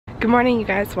Good morning, you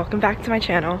guys. Welcome back to my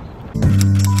channel.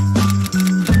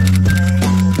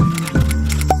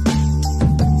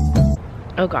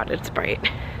 Oh god, it's bright.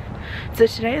 So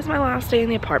today is my last day in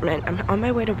the apartment. I'm on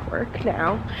my way to work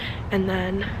now, and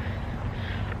then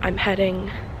I'm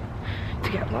heading to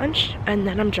get lunch, and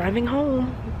then I'm driving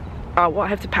home. Well, I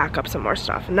have to pack up some more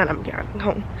stuff, and then I'm driving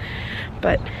home.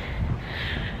 But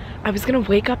I was gonna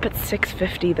wake up at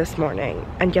 6:50 this morning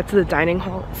and get to the dining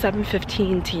hall at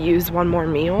 7:15 to use one more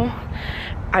meal.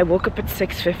 I woke up at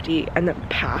 6:50 and then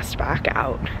passed back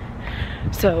out.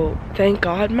 So thank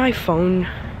God my phone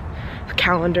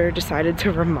calendar decided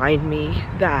to remind me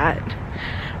that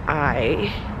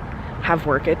I have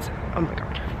work. It's, oh my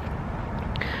god.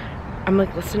 I'm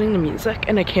like listening to music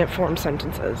and I can't form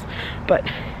sentences. But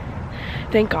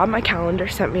thank God my calendar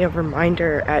sent me a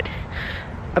reminder at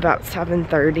about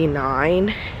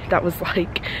 7:39 that was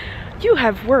like, you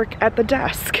have work at the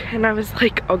desk, and I was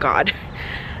like, oh god,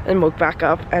 and woke back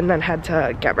up and then had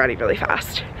to get ready really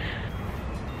fast.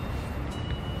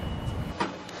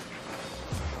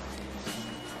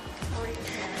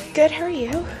 Good, how are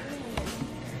you?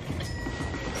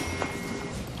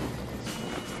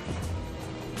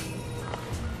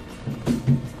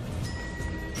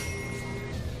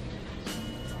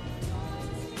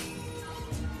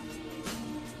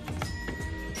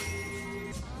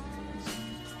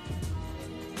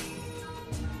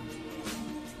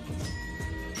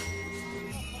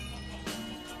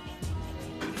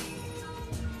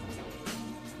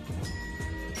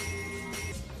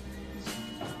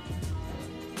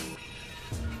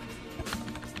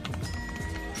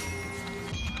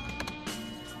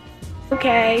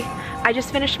 Okay, I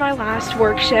just finished my last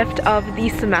work shift of the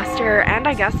semester, and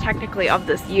I guess technically of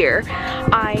this year.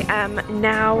 I am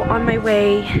now on my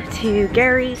way to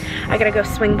Gary. I gotta go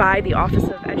swing by the Office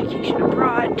of Education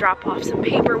Abroad, drop off some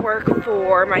paperwork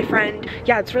for my friend.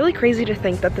 Yeah, it's really crazy to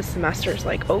think that the semester's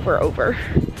like over,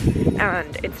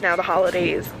 and it's now the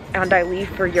holidays, and I leave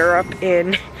for Europe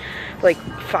in like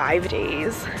 5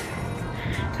 days.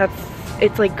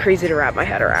 It's like crazy to wrap my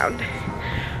head around.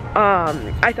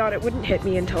 I thought it wouldn't hit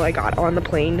me until I got on the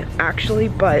plane, actually,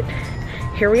 but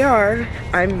here we are.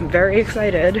 I'm very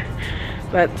excited,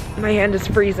 but my hand is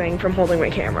freezing from holding my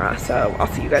camera, so I'll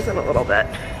see you guys in a little bit.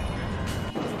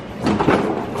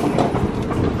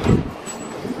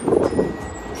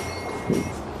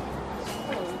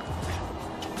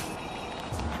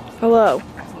 Hello.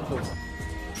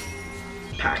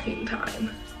 Packing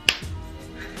time.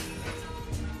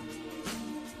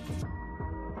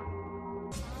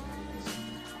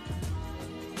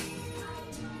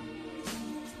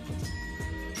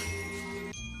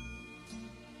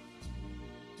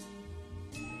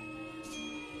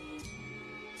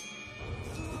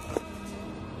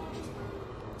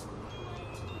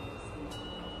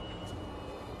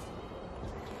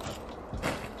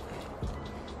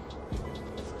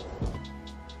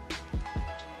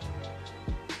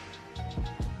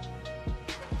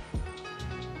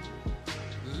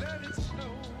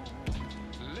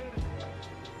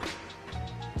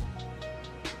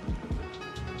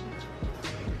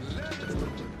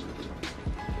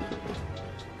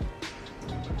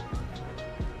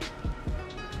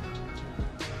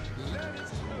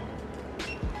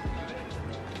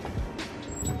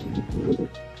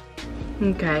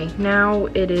 Okay, now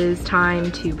it is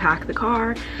time to pack the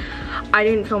car. I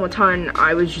didn't film a ton,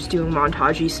 I was just doing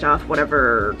montage-y stuff,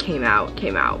 whatever came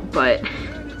out, but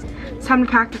it's time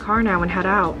to pack the car now and head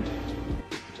out.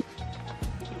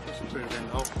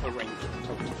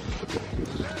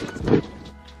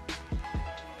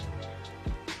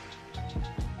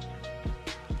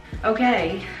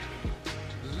 Okay.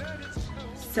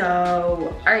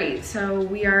 So, alright, so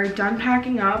we are done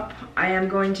packing up. I am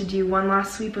going to do one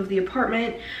last sweep of the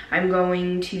apartment. I'm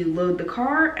going to load the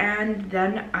car, and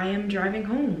then I am driving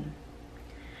home.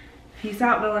 Peace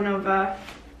out, Villanova.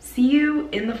 See you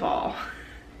in the fall.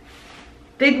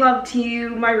 Big love to you,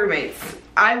 my roommates.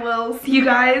 I will see you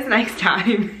guys next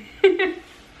time.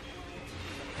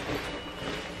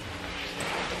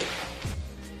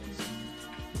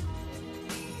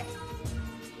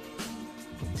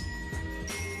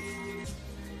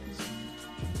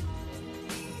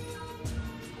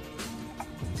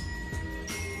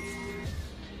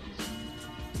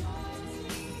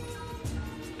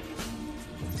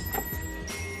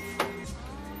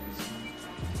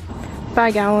 Bye,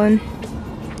 Gallon.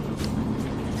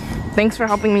 Thanks for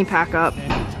helping me pack up.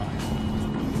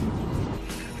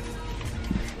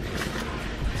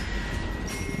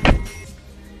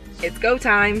 It's go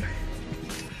time.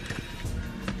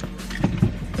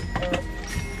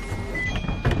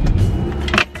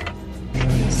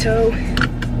 So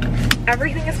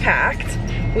everything is packed.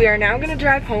 We are now gonna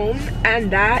drive home,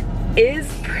 and that is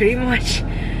pretty much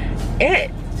it.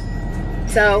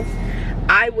 So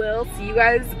I will see you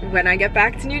guys when I get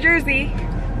back to New Jersey.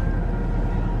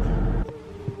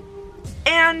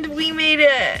 And we made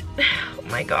it. Oh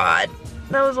my God,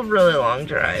 that was a really long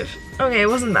drive. Okay, it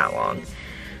wasn't that long,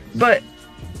 but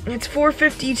it's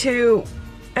 4:52.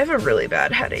 I have a really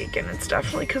bad headache, and it's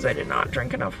definitely because I did not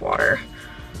drink enough water.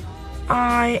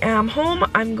 I am home.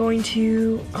 I'm going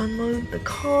to unload the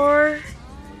car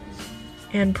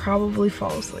and probably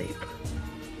fall asleep.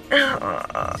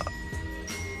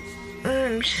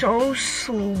 I'm so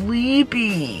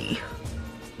sleepy.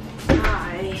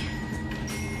 Hi.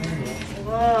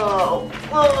 Whoa.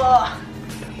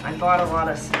 Whoa. I bought a lot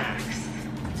of snacks.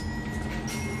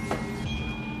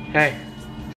 Hey.